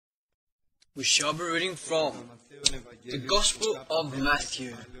We shall be reading from the Gospel of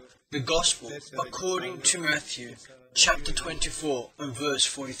Matthew, the Gospel according to Matthew, chapter 24 and verse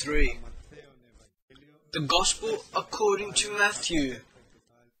 43. The Gospel according to Matthew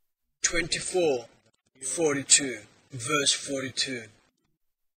 24, 42, verse 42.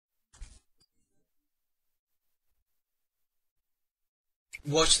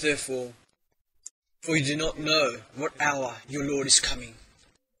 Watch therefore, for you do not know what hour your Lord is coming.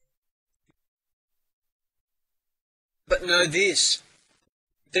 But know this,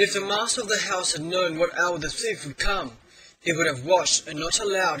 that if the master of the house had known what hour the thief would come, he would have watched and not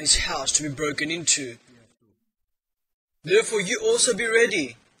allowed his house to be broken into. Therefore you also be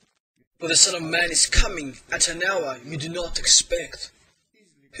ready, for the Son of Man is coming at an hour you do not expect.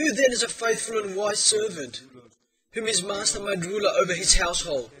 Who then is a faithful and wise servant, whom his master made ruler over his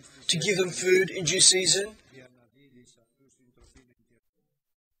household, to give them food in due season?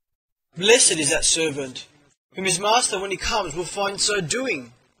 Blessed is that servant, whom his master, when he comes, will find so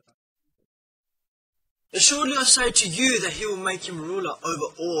doing. Assuredly I say to you that he will make him ruler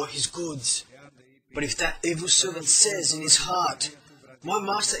over all his goods. But if that evil servant says in his heart, my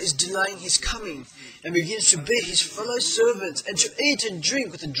master is delaying his coming, and begins to beat his fellow servants, and to eat and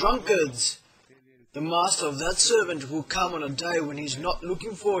drink with the drunkards, the master of that servant will come on a day when he is not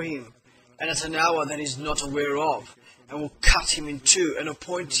looking for him, and at an hour that he is not aware of, and will cut him in two, and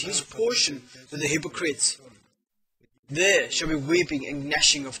appoint his portion with the hypocrites. There shall be weeping and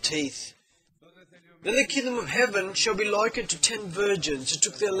gnashing of teeth. Then the kingdom of heaven shall be likened to 10 virgins who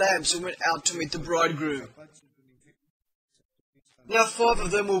took their lamps and went out to meet the bridegroom. Now 5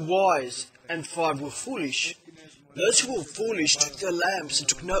 of them were wise, and 5 were foolish. Those who were foolish took their lamps and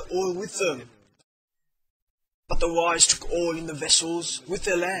took no oil with them. But the wise took oil in the vessels with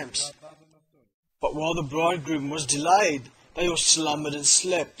their lamps. But while the bridegroom was delayed, they all slumbered and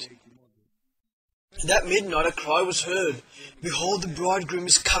slept. And at midnight a cry was heard, Behold, the bridegroom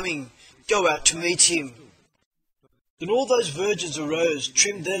is coming, go out to meet him. Then all those virgins arose,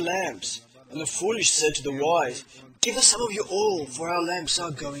 trimmed their lamps, and the foolish said to the wise, Give us some of your oil, for our lamps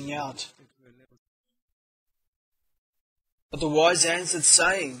are going out. But the wise answered,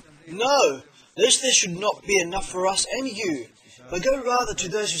 saying, No, lest there should not be enough for us and you, but go rather to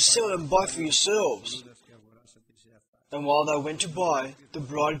those who sell and buy for yourselves. And while they went to buy, the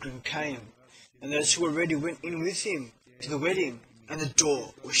bridegroom came, and those who were ready went in with him to the wedding, and the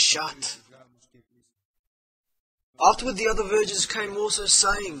door was shut. Afterward the other virgins came also,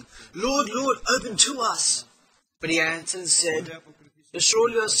 saying, Lord, Lord, open to us. But he answered and said,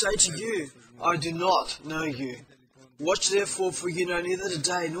 Assuredly I say to you, I do not know you. Watch therefore, for you know neither the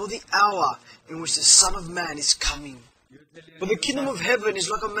day nor the hour in which the Son of Man is coming. For the kingdom of heaven is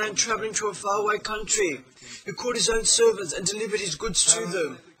like a man travelling to a faraway country, who called his own servants and delivered his goods to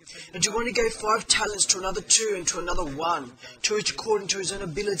them. And to one he gave 5 talents, to another 2, and to another 1, to each according to his own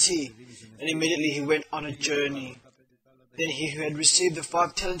ability. And immediately he went on a journey. Then he who had received the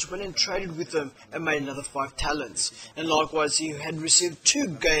 5 talents went and traded with them, and made another 5 talents. And likewise he who had received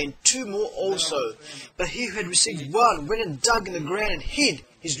 2 gained 2 more also. But he who had received 1 went and dug in the ground and hid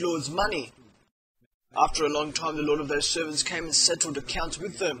his Lord's money. After a long time the Lord of those servants came and settled accounts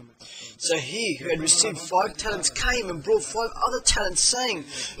with them. So he who had received 5 talents came and brought 5 other talents, saying,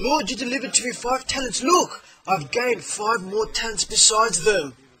 Lord, you delivered to me 5 talents. Look, I have gained 5 more talents besides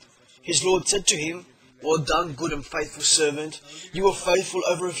them. His Lord said to him, Well done, good and faithful servant. You were faithful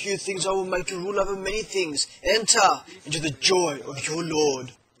over a few things. I will make you rule over many things. Enter into the joy of your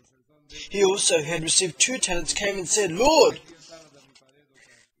Lord. He also, who had received 2 talents, came and said, Lord,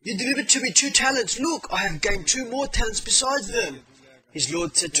 you delivered to me 2 talents. Look, I have gained 2 more talents besides them. His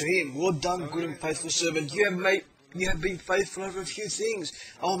Lord said to him, Well done, good and faithful servant. You have been faithful over a few things.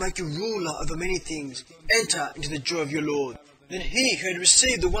 I will make you ruler over many things. Enter into the joy of your Lord. Then he who had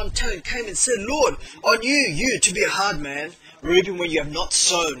received the 1 talent came and said, Lord, I knew you to be a hard man, reaping where you have not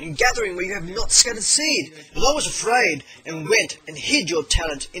sown, and gathering where you have not scattered seed. And I was afraid, and went and hid your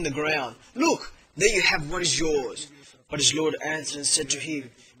talent in the ground. Look, there you have what is yours. But his Lord answered and said to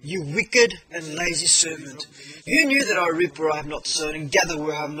him, You wicked and lazy servant, you knew that I reap where I have not sown, and gather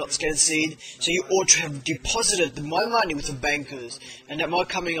where I have not scattered seed, so you ought to have deposited my money with the bankers, and at my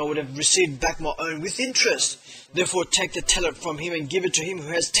coming I would have received back my own with interest. Therefore take the talent from him, and give it to him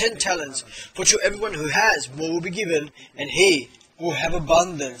who has 10 talents. For to everyone who has, more will be given, and he will have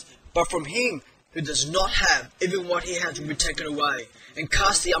abundance. But from him who does not have, even what he has will be taken away. And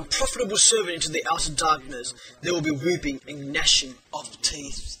cast the unprofitable servant into the outer darkness. There will be weeping and gnashing of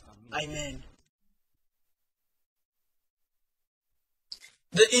teeth. Amen.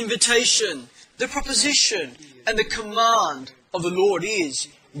 The invitation, the proposition, and the command of the Lord is,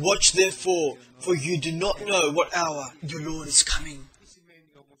 Watch therefore, for you do not know what hour your Lord is coming.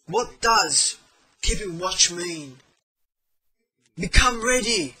 What does keeping watch mean? Become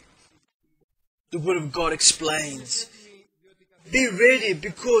ready. The Word of God explains. Be ready,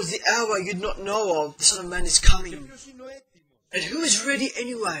 because the hour you do not know of, the Son of Man is coming. And who is ready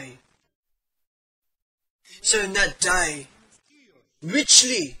anyway? So in that day,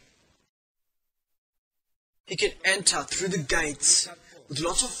 richly, he can enter through the gates with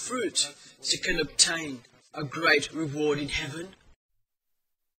lots of fruit, so he can obtain a great reward in heaven.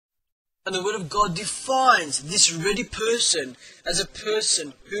 And the Word of God defines this ready person as a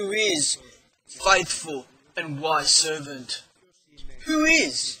person who is faithful and wise servant. Who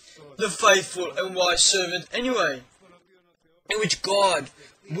is the faithful and wise servant anyway? In which God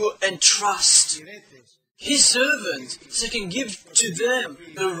will entrust His servants so He can give to them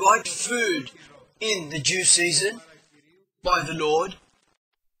the right food in the due season by the Lord.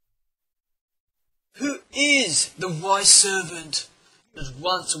 Who is the wise servant that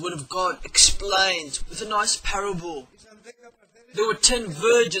once the Word of God explains with a nice parable? There were 10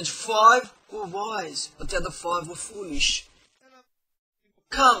 virgins, 5 were wise, but the other 5 were foolish.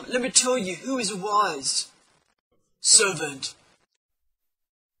 Come, let me tell you who is a wise servant.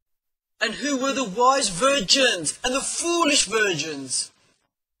 And who were the wise virgins and the foolish virgins?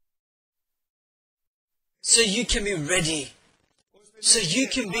 So you can be ready. So you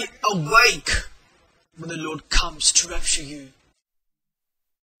can be awake when the Lord comes to rapture you.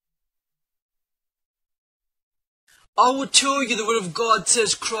 I will tell you, the Word of God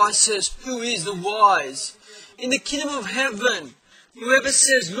says, Christ says, who is the wise? In the kingdom of heaven, whoever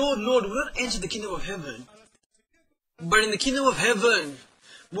says, Lord, Lord, will not enter the kingdom of heaven. But in the kingdom of heaven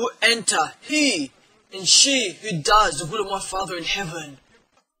will enter he and she who does the will of my Father in heaven.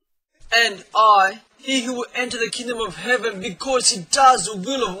 And I, he who will enter the kingdom of heaven because he does the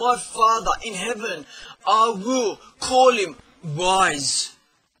will of my Father in heaven, I will call him wise.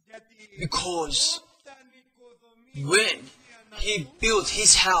 Because when he built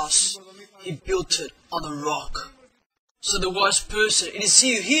his house, he built it on a rock. So the wise person, it is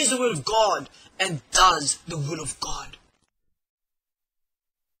he who hears the word of God and does the will of God.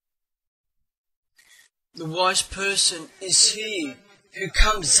 The wise person is he who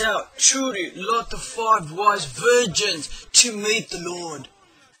comes out truly like the 5 wise virgins to meet the Lord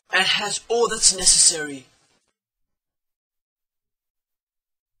and has all that's necessary.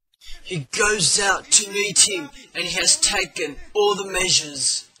 He goes out to meet him and he has taken all the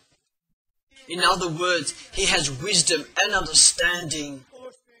measures. In other words, he has wisdom and understanding.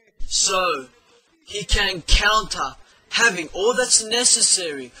 So, he can encounter having all that's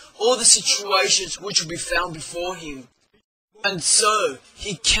necessary, all the situations which will be found before him. And so,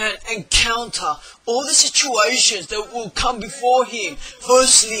 he can encounter all the situations that will come before him.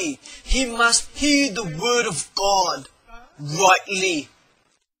 Firstly, he must hear the word of God rightly,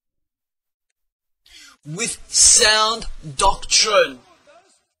 with sound doctrine.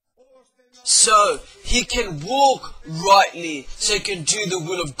 So he can walk rightly, so he can do the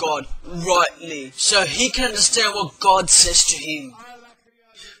will of God rightly, so he can understand what God says to him.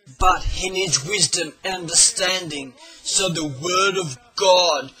 But he needs wisdom and understanding, so the word of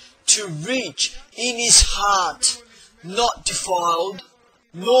God to reach in his heart, not defiled,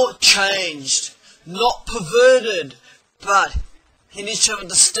 nor changed, not perverted, but he needs to have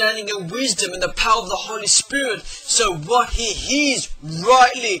understanding and wisdom and the power of the Holy Spirit, so what he hears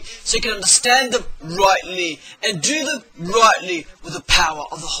rightly, so he can understand them rightly and do them rightly with the power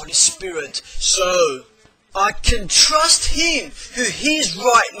of the Holy Spirit. So I can trust him who hears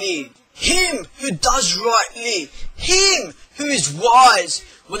rightly, him who does rightly, him who is wise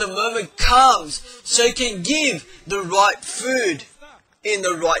when the moment comes, so he can give the right food in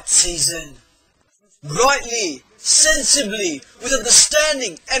the right season, rightly, sensibly, with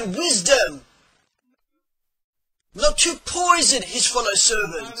understanding and wisdom, not to poison his fellow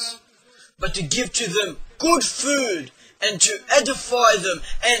servants, but to give to them good food and to edify them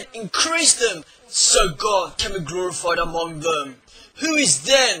and increase them, so God can be glorified among them. Who is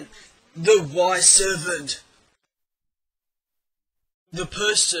then the wise servant? The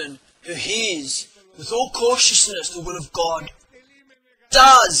person who hears with all cautiousness the word of God,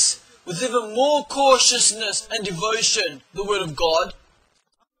 does with even more cautiousness and devotion the word of God.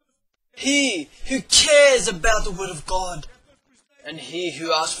 He who cares about the word of God, and he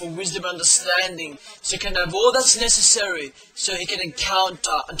who asks for wisdom and understanding, so he can have all that's necessary, so he can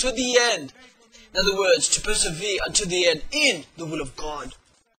encounter until the end. In other words, to persevere until the end in the will of God.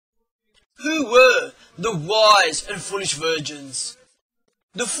 Who were the wise and foolish virgins?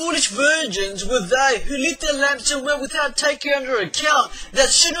 The foolish virgins were they who lit their lamps and went without taking under account that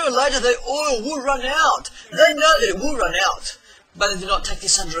sooner or later their oil will run out. They know that it will run out, but they did not take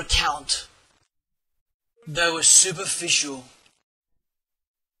this under account. They were superficial.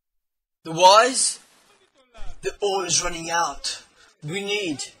 The wise, the oil is running out. We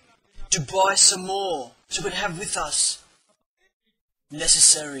need to buy some more so we can have with us.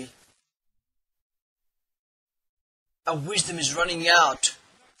 Necessary. Our wisdom is running out.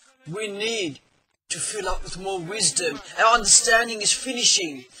 We need to fill up with more wisdom. Our understanding is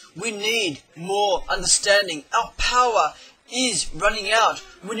finishing. We need more understanding. Our power is running out.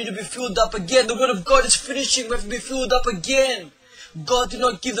 We need to be filled up again. The word of God is finishing. We have to be filled up again. God did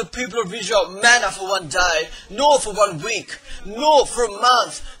not give the people of Israel manna for one day, nor for 1 week, nor for a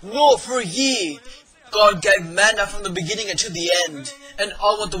month, nor for a year. God gave manna from the beginning until the end. And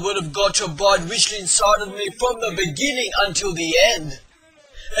I want the word of God to abide richly inside of me from the beginning until the end.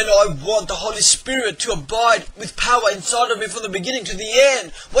 And I want the Holy Spirit to abide with power inside of me from the beginning to the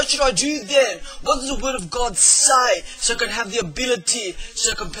end. What should I do then? What does the word of God say so I can have the ability,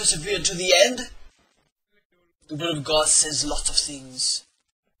 so I can persevere to the end? The word of God says lots of things.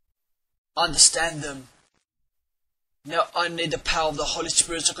 I understand them. Now I need the power of the Holy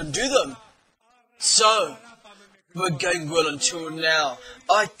Spirit so I can do them. So, we're going well until now.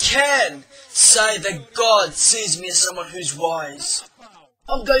 I can say that God sees me as someone who's wise.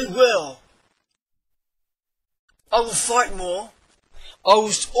 I'm going well. I will fight more. I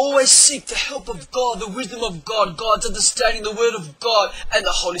will always seek the help of God, the wisdom of God, God's understanding, the word of God, and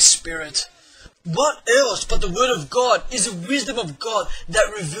the Holy Spirit. What else but the word of God is the wisdom of God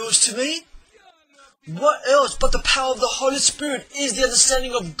that reveals to me? What else but the power of the Holy Spirit is the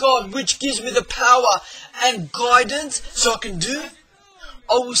understanding of God which gives me the power and guidance so I can do?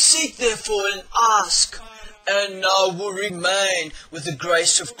 I will seek therefore and ask, and I will remain with the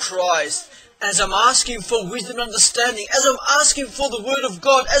grace of Christ. As I'm asking for wisdom and understanding, as I'm asking for the word of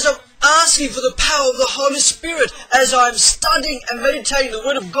God, as I'm asking for the power of the Holy Spirit, as I'm studying and meditating the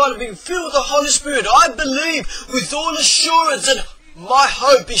word of God and being filled with the Holy Spirit, I believe with all assurance that my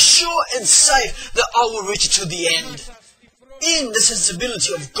hope is sure and safe that I will reach it to the end. In the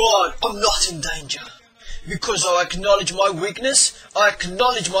sensibility of God, I'm not in danger. Because I acknowledge my weakness, I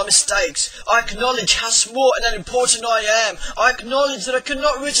acknowledge my mistakes, I acknowledge how small and unimportant I am, I acknowledge that I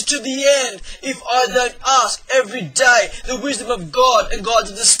cannot reach it to the end if I don't ask every day the wisdom of God and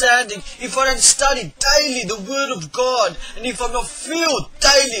God's understanding, if I don't study daily the Word of God, and if I'm not filled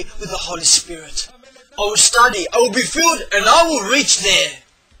daily with the Holy Spirit. I will study, I will be filled, and I will reach there.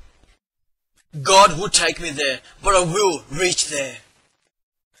 God will take me there, but I will reach there.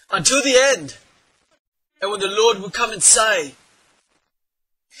 Until the end. And when the Lord will come and say,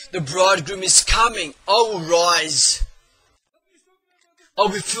 the bridegroom is coming, I will rise. I will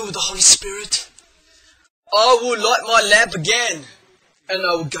be filled with the Holy Spirit. I will light my lamp again, and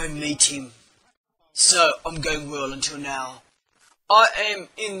I will go meet him. So I'm going well until now. I am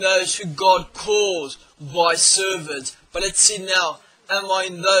in those who God calls wise servants. But let's see now, am I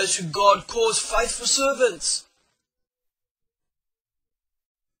in those who God calls faithful servants?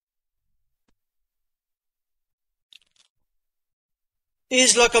 He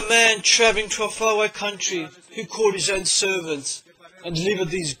is like a man travelling to a faraway country who called his own servants and delivered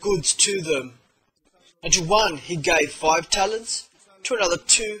these goods to them. And to one he gave 5 talents, to another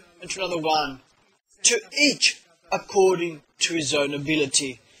 2, and to another 1, to each according to his own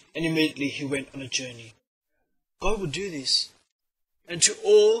ability. And immediately he went on a journey. God will do this. And to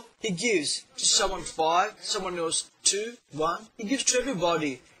all he gives, to someone 5, someone else 2, 1, he gives to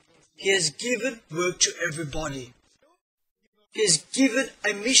everybody. He has given work to everybody. He has given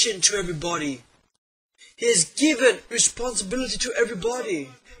a mission to everybody. He has given responsibility to everybody.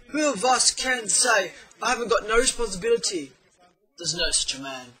 Who of us can say, I haven't got no responsibility? There's no such a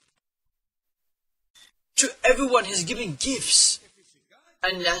man. To everyone he has given gifts,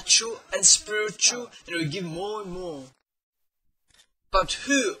 and natural and spiritual, and he will give more and more. But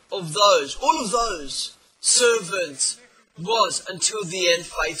who of those, all of those servants, was until the end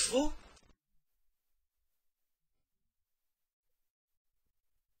faithful?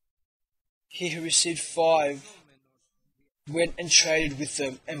 He who received 5 went and traded with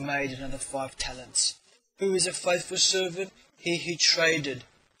them and made another 5 talents. Who is a faithful servant? He who traded,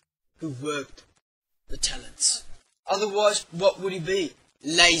 who worked the talents. Otherwise, what would he be?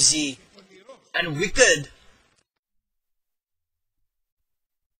 Lazy and wicked.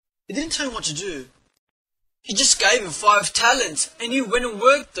 He didn't tell him what to do. He just gave him 5 talents and he went and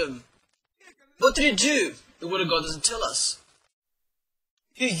worked them. What did he do? The Word of God doesn't tell us.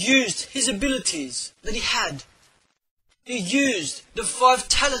 He used his abilities that he had. He used the 5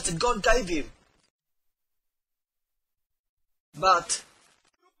 talents that God gave him. But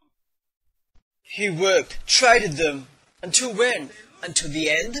he worked, traded them, until when? Until the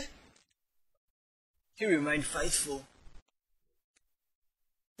end? He remained faithful.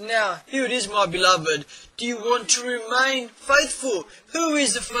 Now, here it is, my beloved. Do you want to remain faithful? Who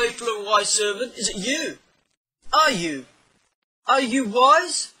is the faithful and wise servant? Is it you? Are you? Are you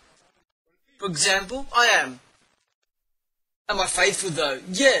wise? For example, I am. Am I faithful though?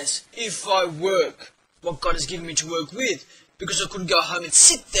 Yes, if I work what God has given me to work with. Because I couldn't go home and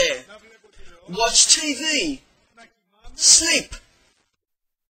sit there, watch TV, sleep,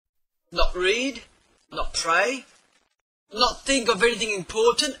 not read, not pray, not think of anything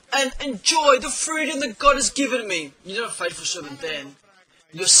important, and enjoy the freedom that God has given me. You're not a faithful servant then.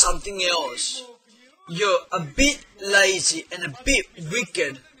 You're something else. You're a bit lazy and a bit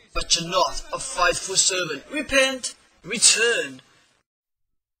wicked, but you're not a faithful servant. Repent, return.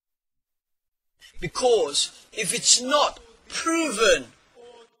 Because if it's not proven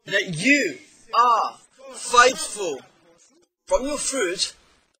that you are faithful from your fruit,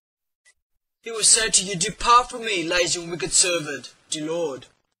 He will say to you, depart from me, lazy and wicked servant, dear Lord.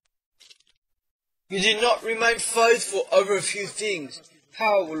 You did not remain faithful over a few things.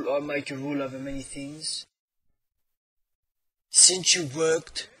 How will I make you rule over many things? Since you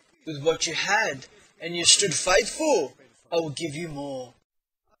worked with what you had and you stood faithful, I will give you more.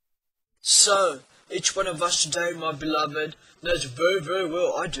 So, each one of us today, my beloved, knows very, very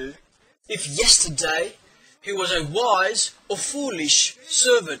well, I do, if yesterday he was a wise or foolish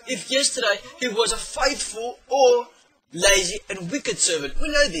servant, if yesterday he was a faithful or lazy and wicked servant. We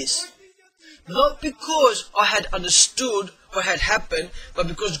know this. Not because I had understood what had happened, but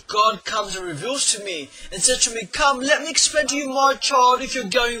because God comes and reveals to me and says to me, come, let me explain to you, my child, if you're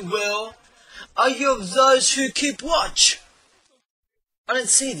going well. Are you of those who keep watch? I don't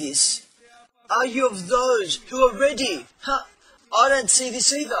see this. Are you of those who are ready? I don't see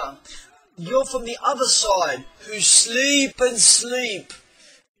this either. You're from the other side, who sleep and sleep,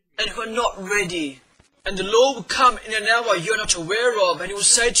 and who are not ready. And the Lord will come in an hour you're not aware of, and He will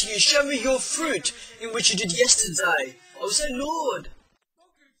say to you, show me your fruit in which you did yesterday. I will say, Lord,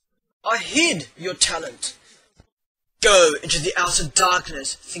 I hid your talent. Go into the outer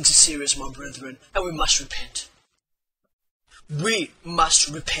darkness. Things are serious, my brethren, and we must repent. We must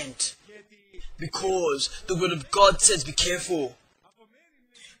repent. Because the word of God says, be careful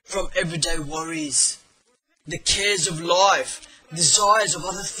from everyday worries, the cares of life, desires of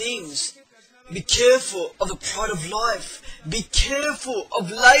other things. Be careful of the pride of life. Be careful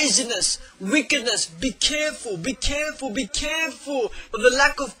of laziness, wickedness. Be careful, be careful, be careful of the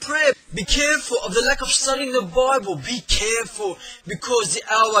lack of prayer. Be careful of the lack of studying the Bible. Be careful, because the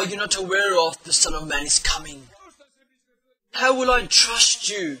hour you're not aware of, the Son of Man is coming. How will I trust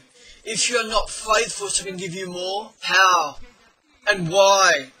you if you are not faithful so I can give you more? How? And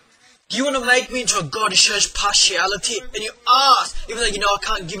why? Do you want to make me into a God who shows partiality? And you ask, even though you know I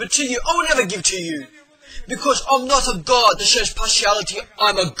can't give it to you, I will never give to you. Because I'm not a God that shows partiality.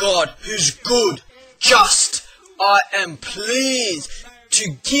 I'm a God who's good, just. I am pleased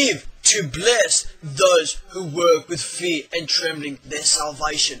to give, to bless those who work with fear and trembling their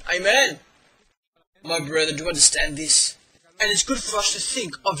salvation. Amen. My brethren, do you understand this? And it's good for us to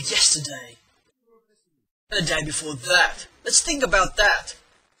think of yesterday and the day before that. Let's think about that.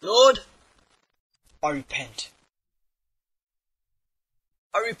 Lord, I repent.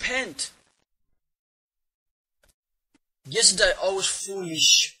 I repent. Yesterday I was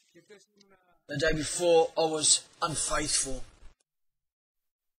foolish. The day before I was unfaithful.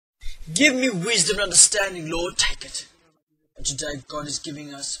 Give me wisdom and understanding, Lord. Take it. And today God is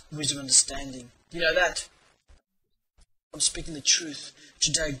giving us wisdom and understanding. You know that? I'm speaking the truth.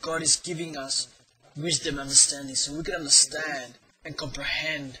 Today God is giving us wisdom and understanding so we can understand and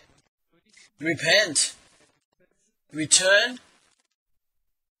comprehend. Repent, return,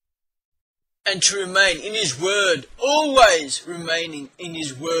 and to remain in His Word, always remaining in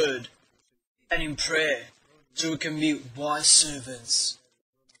His Word and in prayer, so we can be wise servants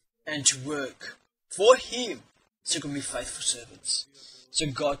and to work for Him, so we can be faithful servants. So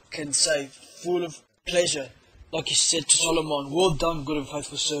God can say, full of pleasure, like He said to Solomon, well done, good and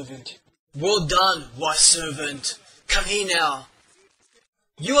faithful servant. Well done, wise servant. Come here now.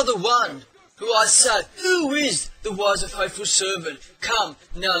 You are the one who I said, who is the wise and faithful servant? Come,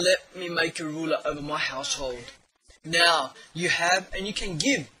 now let me make you ruler over my household. Now, you have and you can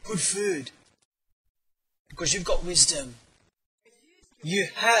give good food. Because you've got wisdom. You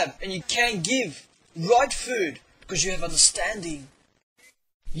have and you can give right food. Because you have understanding.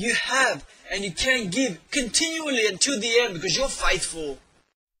 You have, and you can give continually until the end because you're faithful.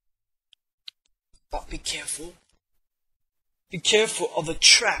 But be careful. Be careful of the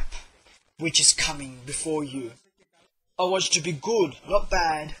trap which is coming before you. I want you to be good, not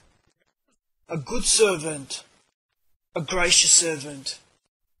bad. A good servant. A gracious servant.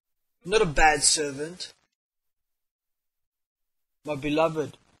 Not a bad servant. My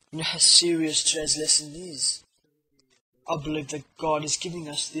beloved, you know how serious today's lesson is. I believe that God is giving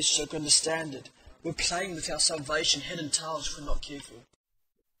us this so we can understand it. We're playing with our salvation head and tails if we're not careful.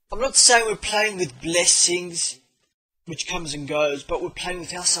 I'm not saying we're playing with blessings, which comes and goes, but we're playing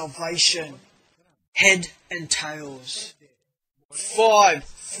with our salvation head and tails. 5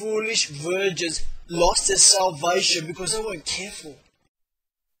 foolish virgins lost their salvation because they weren't careful.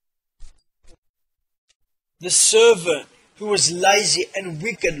 The servant who was lazy and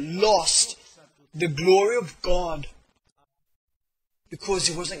wicked lost the glory of God because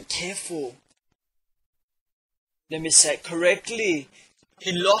he wasn't careful. Let me say it correctly.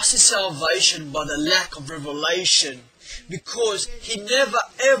 He lost his salvation by the lack of revelation because he never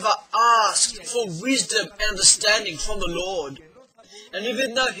ever asked for wisdom and understanding from the Lord. And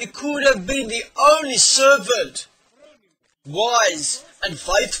even though he could have been the only servant, wise and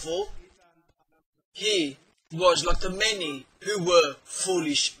faithful, he was like the many who were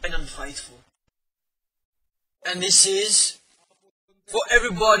foolish and unfaithful. And this is for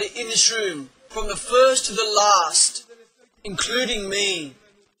everybody in this room, from the first to the last, including me.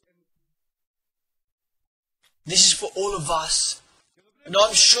 This is for all of us. And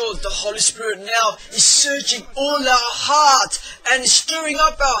I'm sure the Holy Spirit now is searching all our hearts and is stirring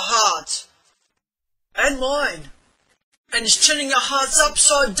up our hearts and mine. And is turning our hearts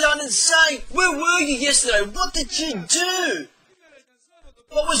upside down and saying, where were you yesterday? What did you do?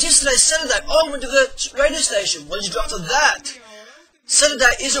 What was yesterday, Saturday? Oh, I went to the radio station. What did you do after that?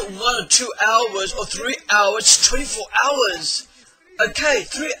 Saturday isn't 1 or 2 hours or 3 hours, it's 24 hours. Okay,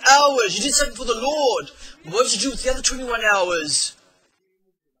 3 hours, you did something for the Lord. What did you do with the other 21 hours?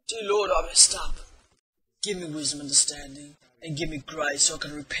 Dear Lord, I messed up. Give me wisdom and understanding, and give me grace so I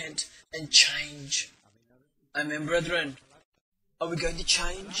can repent and change. Amen, brethren. Are we going to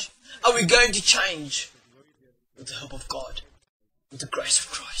change? Are we going to change? With the help of God, with the grace of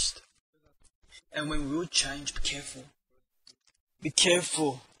Christ. And when we will change, be careful. Be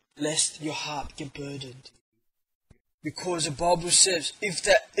careful lest your heart get burdened. Because the Bible says, if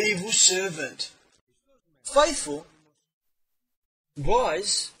that evil servant, faithful,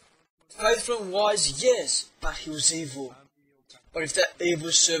 wise, faithful and wise, yes, but he was evil. But if that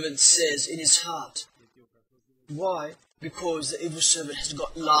evil servant says in his heart, why? Because the evil servant has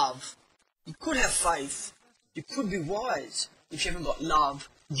got love. You could have faith. You could be wise. If you haven't got love,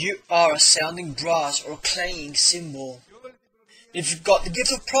 you are a sounding brass or a clanging cymbal. If you've got the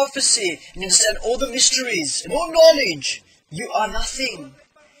gift of prophecy and you understand all the mysteries and all knowledge, you are nothing.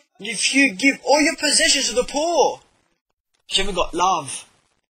 And if you give all your possessions to the poor, if you haven't got love,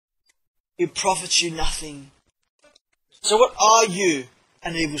 it profits you nothing. So what are you?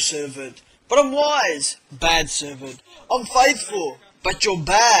 An evil servant. But I'm wise. Bad servant. I'm faithful. But you're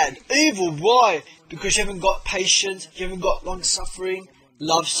bad. Evil. Why? Because you haven't got patience. You haven't got long suffering.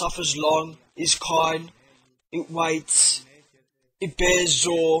 Love suffers long. Is kind. It waits. It bears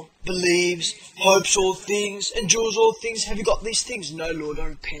all. Believes. Hopes all things. Endures all things. Have you got these things? No, Lord, I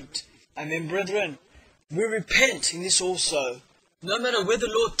repent. Amen, brethren. We repent in this also. No matter where the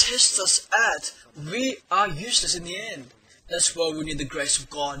Lord tests us at, we are useless in the end. That's why we need the grace of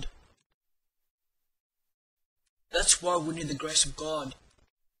God. That's why we need the grace of God.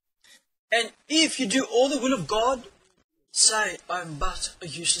 And if you do all the will of God, say, I am but a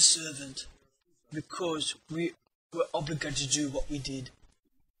useless servant. Because we were obligated to do what we did.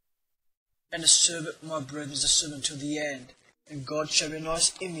 And a servant, my brethren, is a servant till the end. And God showed me a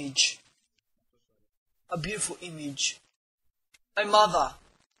nice image. A beautiful image. A mother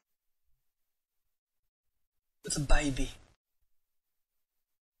with a baby.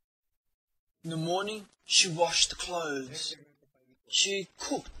 In the morning, she washed the clothes. She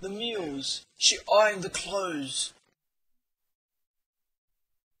cooked the meals. She ironed the clothes.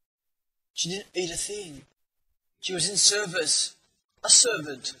 She didn't eat a thing. She was in service, a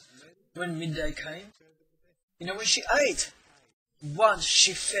servant. When midday came, you know when she ate? Once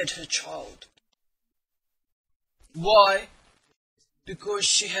she fed her child. Why? Because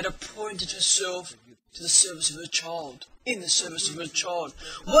she had appointed herself to the service of her child. In the service of her child.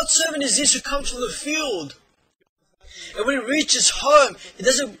 What servant is this who comes from the field? And when he reaches home, he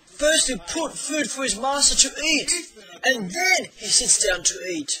doesn't firstly put food for his master to eat. And then he sits down to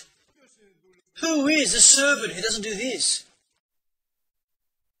eat. Who is the servant who doesn't do this?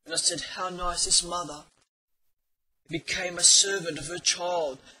 And I said, how nice this mother became a servant of her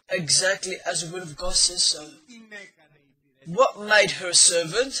child, exactly as the word of God says so. What made her a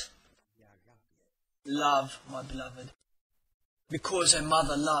servant? Love, my beloved. Because a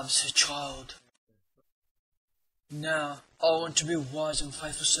mother loves her child. Now, I want to be a wise and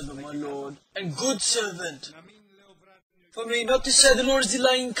faithful servant, my Lord, and good servant. For me not to say the Lord is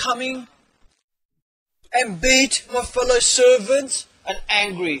delaying in coming, and beat my fellow servants, and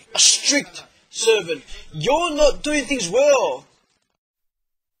angry, a strict servant. You're not doing things well.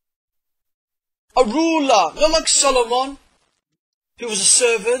 A ruler, not like Solomon, who was a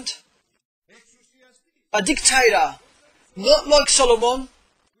servant. A dictator, not like Solomon,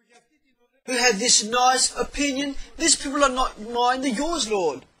 who had this nice opinion. These people are not mine, they're yours,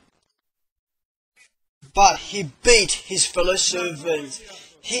 Lord. But he beat his fellow servants.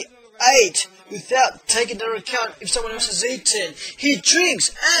 He ate without taking into account if someone else has eaten. He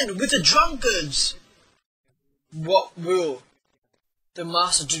drinks and with the drunkards. What will the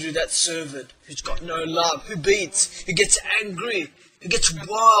master do to that servant who's got no love, who beats, who gets angry, who gets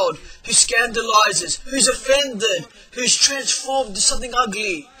wild, who scandalizes, who's offended, who's transformed into something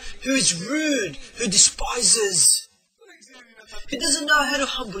ugly, who is rude, who despises? He doesn't know how to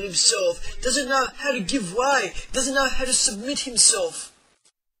humble himself, doesn't know how to give way, doesn't know how to submit himself.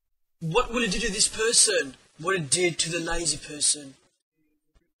 What will it do to this person? What it did to the lazy person?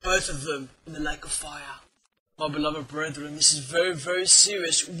 Both of them in the lake of fire. My beloved brethren, this is very, very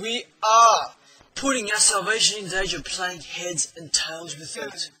serious. We are putting our salvation in danger, playing heads and tails with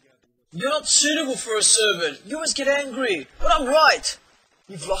it. You're not suitable for a servant. You always get angry. But I'm right.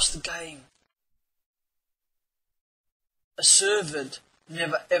 You've lost the game. A servant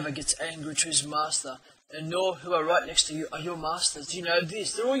never ever gets angry to his master, and nor who are right next to you are your masters. Do you know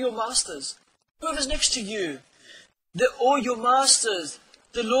this? They're all your masters. Whoever's next to you, they're all your masters.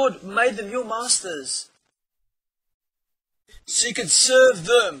 The Lord made them your masters, so you could serve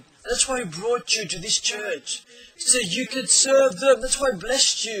them. That's why He brought you to this church, so you could serve them. That's why He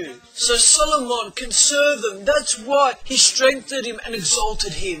blessed you, so Solomon can serve them. That's why He strengthened him and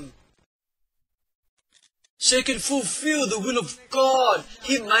exalted him, so he can fulfill the will of God.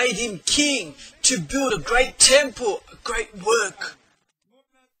 He made him king to build a great temple, a great work,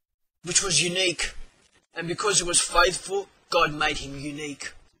 which was unique. And because he was faithful, God made him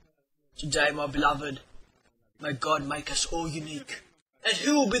unique. Today, my beloved, may God make us all unique. And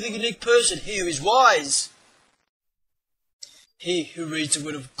who will be the unique person? He who is wise. He who reads the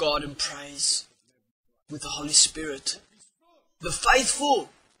word of God and prays with the Holy Spirit. The faithful.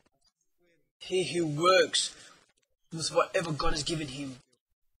 He who works with whatever God has given him.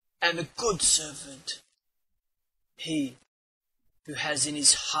 And the good servant. He who has in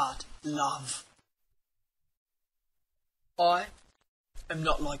his heart love. I am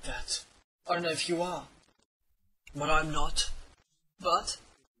not like that. I don't know if you are, but I'm not. But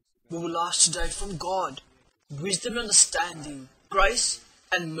we will ask today from God wisdom and understanding, grace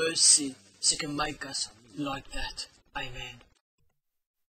and mercy, so He can make us like that. Amen.